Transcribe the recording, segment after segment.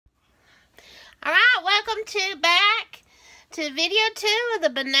Alright, welcome back to video 2 of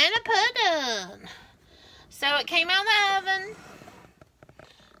the banana pudding. So it came out of the oven.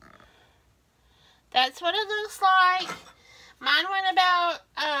 That's what it looks like. Mine went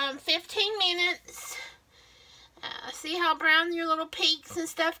about 15 minutes. See how brown your little peaks and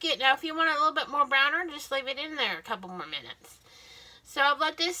stuff get? Now if you want it a little bit more browner, just leave it in there a couple more minutes. So I've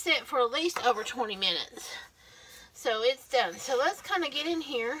let this sit for at least over 20 minutes. So it's done. So let's kind of get in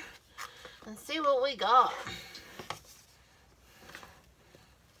here and see what we got.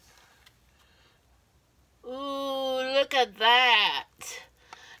 Ooh, look at that.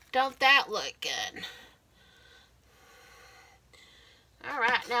 Don't that look good?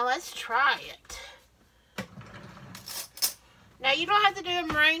 Alright, now let's try it. Now you don't have to do a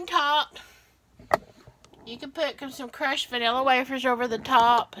meringue top. You can put some crushed vanilla wafers over the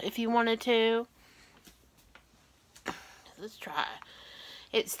top if you wanted to. Let's try it.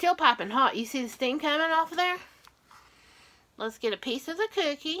 It's still piping hot. You see the steam coming off of there? Let's get a piece of the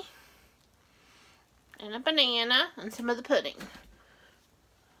cookie and a banana and some of the pudding.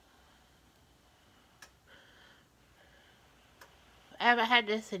 I haven't had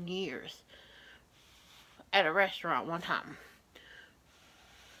this in years. At a restaurant one time.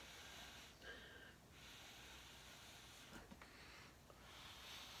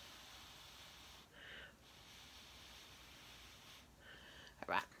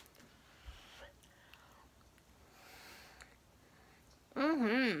 Alright.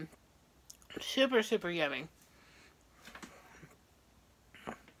 Super, super yummy.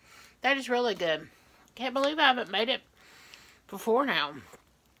 That is really good. Can't believe I haven't made it before now.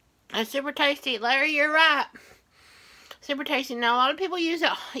 It's super tasty. Larry, you're right. Super tasty. Now, a lot of people eat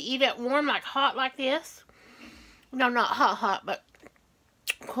it warm, like hot like this. No, not hot, but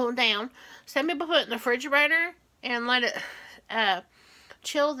cool down. Some people put it in the refrigerator and let it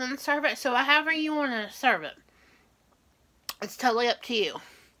chill, then serve it. So however you want to serve it. It's totally up to you.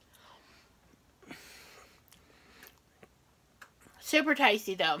 Super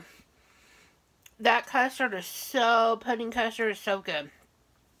tasty, though. That custard is pudding custard is so good.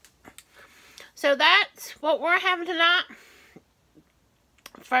 So that's what we're having tonight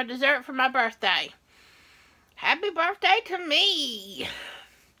for dessert for my birthday. Happy birthday to me.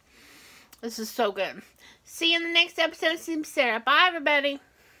 This is so good. See you in the next episode of Sim Sarah. Bye, everybody.